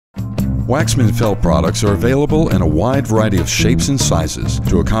Waxman felt products are available in a wide variety of shapes and sizes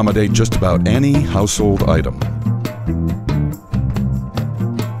to accommodate just about any household item.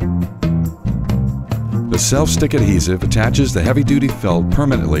 The self-stick adhesive attaches the heavy-duty felt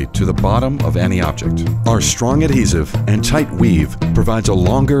permanently to the bottom of any object. Our strong adhesive and tight weave provides a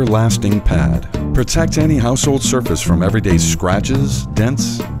longer-lasting pad. Protect any household surface from everyday scratches,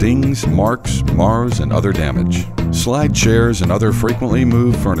 dents, dings, marks, mars, and other damage. Slide chairs and other frequently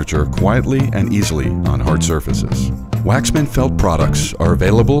moved furniture quietly and easily on hard surfaces. Waxman felt products are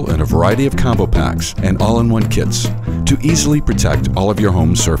available in a variety of combo packs and all-in-one kits to easily protect all of your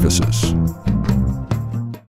home surfaces.